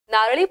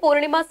नारळी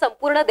पौर्णिमा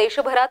संपूर्ण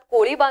देशभरात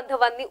कोळी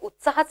बांधवांनी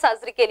उत्साहात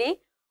साजरी केली।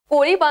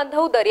 कोळी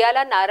बांधव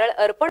दर्याला नारळ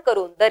अर्पण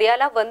करून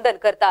दर्याला वंदन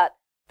करतात।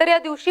 तर या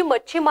दिवशी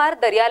मच्छीमार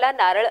दर्याला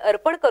नारळ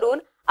अर्पण करून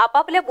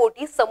आपापल्या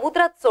बोटी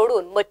समुद्रात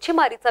सोडून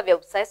मच्छीमारीचा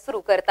व्यवसाय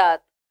सुरू करतात।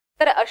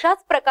 तर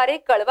अशाच प्रकारे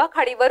कळवा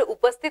खाडीवर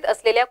उपस्थित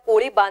असलेल्या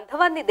कोळी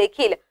बांधवांनी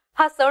देखील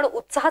हा सण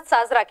उत्साहात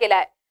साजरा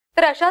केलाय।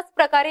 तर अशाच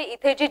प्रकारे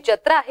इथे जी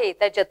जत्रा आहे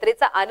त्या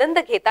जत्रेचा आनंद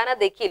घेताना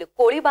देखील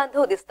कोळी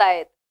बांधव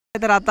दिसतायत।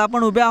 तर आता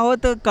आपण उभे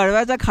आहोत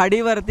कळव्याच्या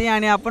खाडीवरती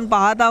आणि आपण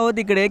पाहत आहोत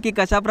इकडे की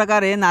कशा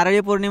प्रकारे नारळी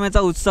पौर्णिमेचा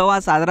उत्सव हा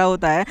साजरा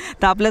होत आहे।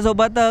 तर आपल्या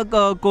सोबत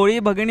कोळी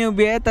भगिनी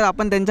उभी आहे, तर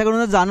आपण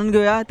त्यांच्याकडूनच जाणून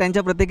घेऊया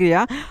त्यांच्या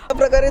प्रतिक्रिया। कशा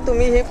प्रकारे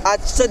तुम्ही हे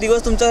आजचा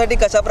दिवस तुमच्यासाठी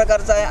कशा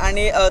प्रकारचा आहे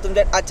आणि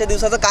तुमच्या आजच्या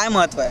दिवसाचं काय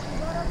महत्त्व आहे?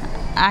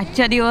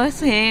 आजचा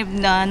दिवस हे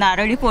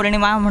नारळी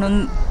पौर्णिमा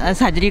म्हणून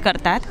साजरी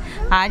करतात।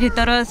 आज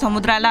इतर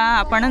समुद्राला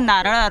आपण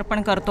नारळ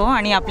अर्पण करतो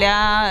आणि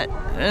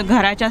आपल्या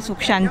घराच्या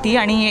सुख शांती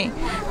आणि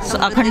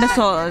अखंड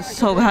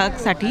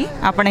सौभाग्यासाठी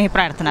आपण हे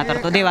प्रार्थना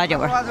करतो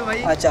देवाजवळ।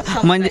 अच्छा,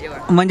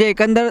 म्हणजे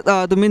एकंदर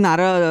तुम्ही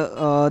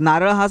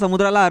नारळ हा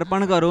समुद्राला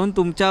अर्पण करून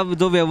तुमचा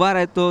जो व्यवहार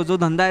आहे तो जो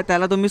धंदा आहे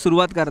त्याला तुम्ही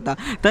सुरुवात करता।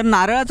 तर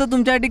नारळाचं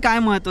तुमच्यासाठी काय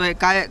महत्त्व आहे,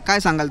 काय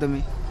सांगाल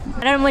तुम्ही?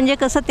 नारळ म्हणजे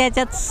कसं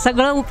त्याच्यात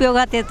सगळं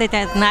उपयोगात येतं।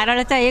 त्यात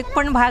नारळाचा एक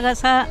पण भाग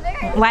असा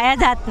वाया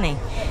जात नाही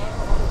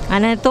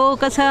आणि तो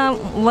कसं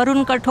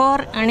वरून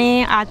कठोर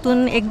आणि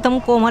आतून एकदम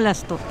कोमल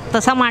असतो।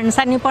 तसा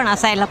माणसांनी पण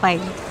असायला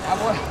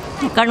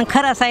पाहिजे,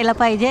 कणखर असायला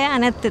पाहिजे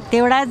आणि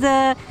तेवढाच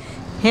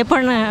हे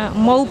पण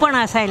मऊ पण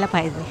असायला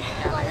पाहिजे।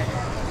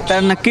 तर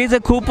नक्कीच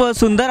खूप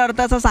सुंदर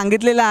अर्थाचं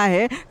सांगितलेलं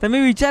आहे। तर मी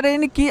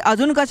विचारेन की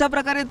अजून कशा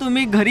प्रकारे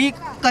तुम्ही घरी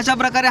कशा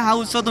प्रकारे हा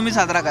उत्सव तुम्ही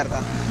साजरा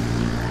करता?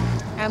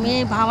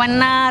 आम्ही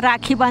भावांना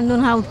राखी बांधून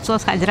हा उत्सव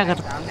साजरा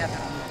करतो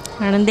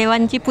आणि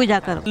देवांची पूजा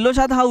करतो।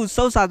 जल्लोषात हा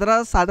उत्सव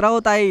साजरा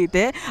होत आहे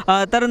इथे।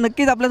 तर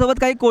नक्कीच आपल्यासोबत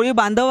काही कोळी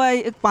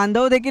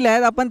बांधव देखील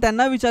आहेत, आपण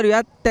त्यांना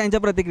विचारूयात त्यांच्या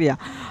प्रतिक्रिया।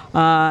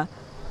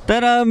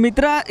 तर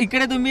मित्र,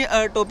 इकडे तुम्ही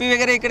टोपी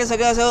वगैरे इकडे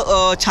सगळं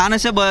असं छान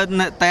असे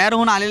तयार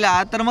होऊन आलेले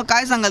आहात, तर मग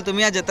काय सांगाल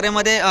तुम्ही या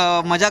जत्रेमध्ये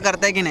मजा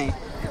करताय की नाही?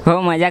 हो,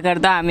 मजा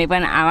करतो आम्ही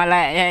पण।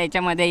 आम्हाला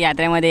याच्यामध्ये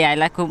यात्रेमध्ये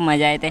यायला खूप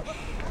मजा येते,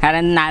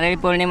 कारण नारळी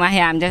पौर्णिमा हे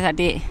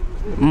आमच्यासाठी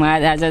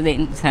म्हणजे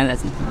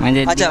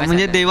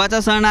देवाचा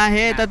सण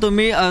आहे। तर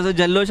तुम्ही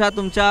जल्लोषात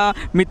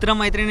तुमच्या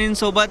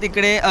मित्रमैत्रिणींसोबत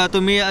इकडे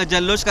तुम्ही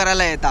जल्लोष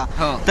करायला येता।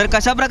 तर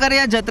कशा प्रकारे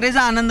या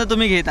जत्रेचा आनंद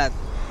तुम्ही घेतात?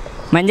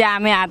 म्हणजे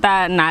आम्ही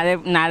आता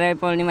नारळ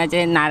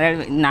पौर्णिमाचे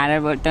नारळ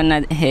बोलतो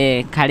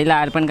हे खाडीला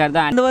अर्पण करतो।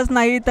 दिवस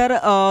नाही तर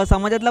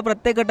समाजातला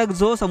प्रत्येक घटक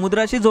जो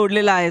समुद्राशी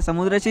जोडलेला आहे,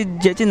 समुद्राशी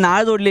ज्याची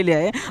नाळ जोडलेली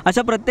आहे,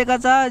 अशा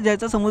प्रत्येकाचा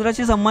ज्याचा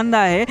समुद्राशी संबंध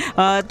आहे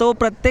तो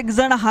प्रत्येक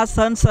जण हा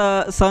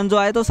सण जो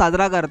आहे तो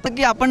साजरा करतो।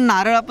 की आपण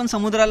नारळ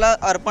समुद्राला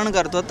अर्पण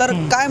करतो, तर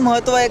काय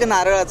महत्त्व आहे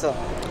नारळाचं?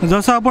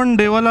 जसं आपण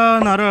देवाला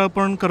नारळ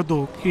अर्पण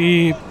करतो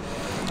की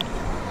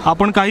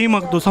आपण काही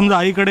मागतो, समजा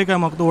आईकडे काय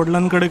मागतो,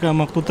 वडिलांकडे काय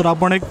मागतो, तर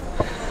आपण एक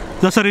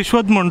जसं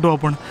रिश्वत म्हणतो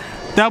आपण,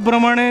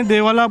 त्याप्रमाणे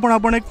देवाला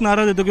आपण एक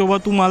नारळ देतो की बाबा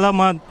तू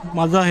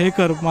माझा हे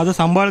कर, माझा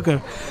सांभाळ कर।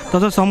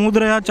 तसं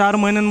समुद्र ह्या 4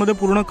 महिन्यांमध्ये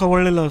पूर्ण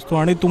खवळलेला असतो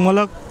आणि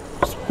तुम्हाला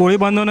कोळी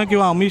बांधवणं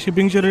किंवा आम्ही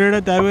शिपिंगचे रिलेटेड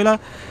आहे त्यावेळेला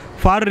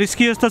फार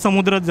रिस्की असतं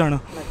समुद्रात जाणं।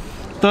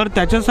 तर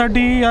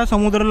त्याच्यासाठी या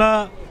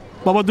समुद्राला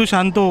बाबा तू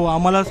शांत हो,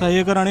 आम्हाला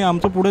सहाय्य कर आणि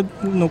आमचं पुढे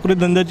नोकरी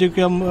धंद्याची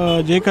किंवा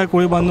जे काय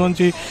कोळी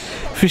बांधवांची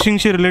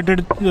फिशिंगशी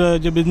रिलेटेड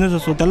जे बिझनेस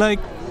असतो त्याला एक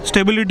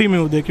स्टेबिलिटी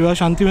मिळू दे किंवा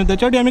शांती मिळते,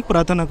 त्याच्यासाठी आम्ही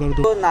प्रार्थना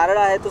करतो। तो नारळ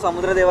आहे तो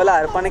समुद्र देवाला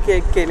अर्पण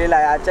केलेला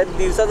आहे। आजच्या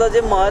दिवसाचं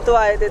जे महत्त्व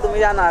आहे ते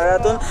तुम्ही या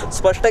नारळातून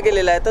स्पष्ट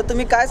केलेलं आहे। तर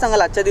तुम्ही काय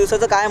सांगाल आजच्या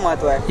दिवसाचं काय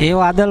महत्त्व आहे? हे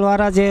वादळ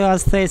वारा जे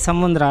असतंय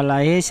समुद्राला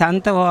हे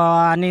शांत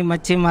व्हावा आणि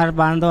मच्छीमार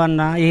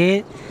बांधवांना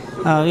हे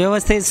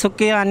व्यवस्थित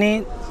सुखी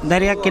आणि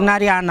दर्या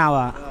किनारी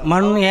आणावा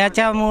म्हणून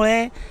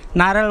ह्याच्यामुळे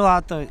नारळ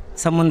वाहतो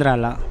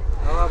समुद्राला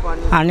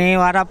आणि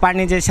वारा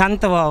पाणी जे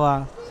शांत व्हावा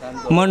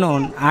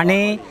म्हणून।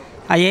 आणि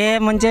हे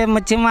म्हणजे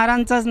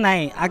मच्छीमारांचंच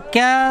नाही,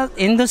 अख्ख्या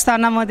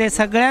हिंदुस्थानामध्ये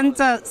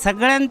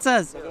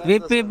सगळ्यांचंच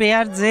VP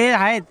बिहार जे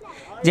आहेत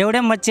जेवढे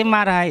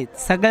मच्छीमार आहेत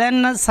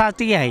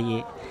सगळ्यांसाठी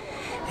आहे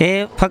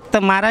हे फक्त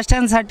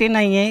महाराष्ट्रांसाठी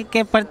नाही आहे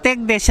की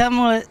प्रत्येक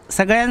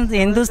देशामुळे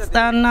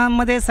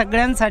हिंदुस्थानामध्ये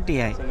सगळ्यांसाठी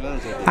आहे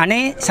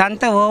आणि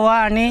शांत व्हावा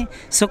आणि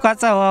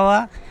सुखाचा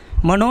व्हावा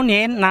म्हणून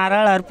हे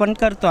नारळ अर्पण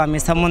करतो आम्ही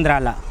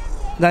समुद्राला,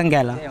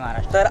 गंग्याला।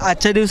 तर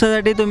आजच्या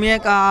दिवसासाठी तुम्ही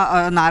एक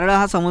नारळ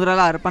हा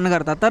समुद्राला अर्पण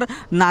करता, तर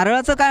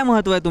नारळाचं काय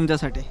महत्त्व आहे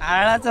तुमच्यासाठी?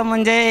 नारळाचं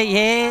म्हणजे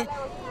हे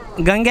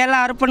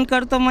गंग्याला अर्पण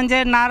करतो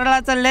म्हणजे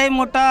नारळाचं लय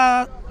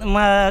मोठा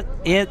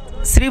हे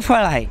श्रीफळ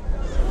आहे।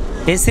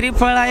 हे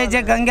श्रीफळ आहे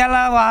जे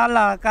गंग्याला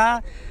वाहला का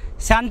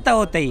शांत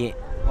होतं हे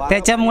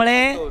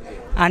त्याच्यामुळे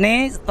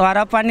आणि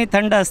वारा पाणी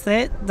थंड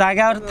असते,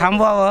 जाग्यावर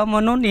थांबवावं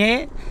म्हणून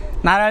हे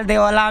नारळ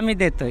देवाला आम्ही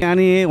देतो।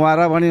 आणि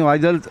वारा पाणी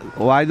वायदल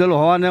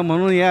व्हावा नाही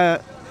म्हणून या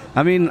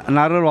आम्ही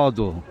नारळ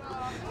वाहतो,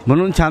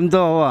 म्हणून शांत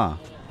व्हावा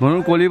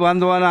म्हणून कोळी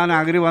बांधवांना आणि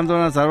आगरी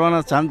बांधवांना सर्वांना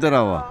शांत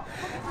राहावा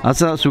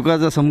असा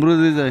सुखाचा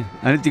समृद्धीचा आहे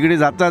आणि तिकडे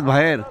जातात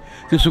बाहेर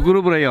ते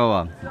सुखरूप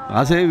राहावा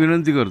असे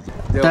विनंती करतो.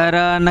 तर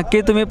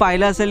नक्की तुम्ही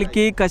पाहिलं असेल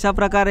की कशा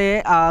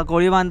प्रकारे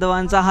कोळी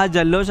बांधवांचा हा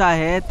जल्लोष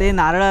आहे. ते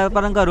नारळ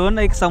अर्पण करून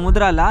एक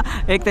समुद्राला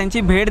एक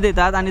त्यांची भेट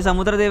देतात आणि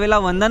समुद्रदेवेला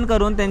वंदन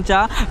करून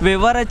त्यांच्या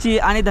व्यवहाराची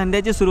आणि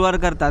धंद्याची सुरुवात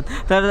करतात.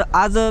 तर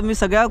आज मी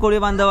सगळ्या कोळी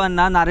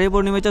बांधवांना नारळी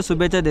पौर्णिमेच्या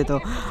शुभेच्छा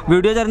देतो.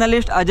 व्हिडिओ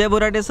जर्नलिस्ट अजय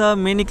बोराटेसह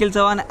मी निखिल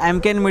चव्हाण,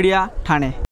 MKN मीडिया, ठाणे.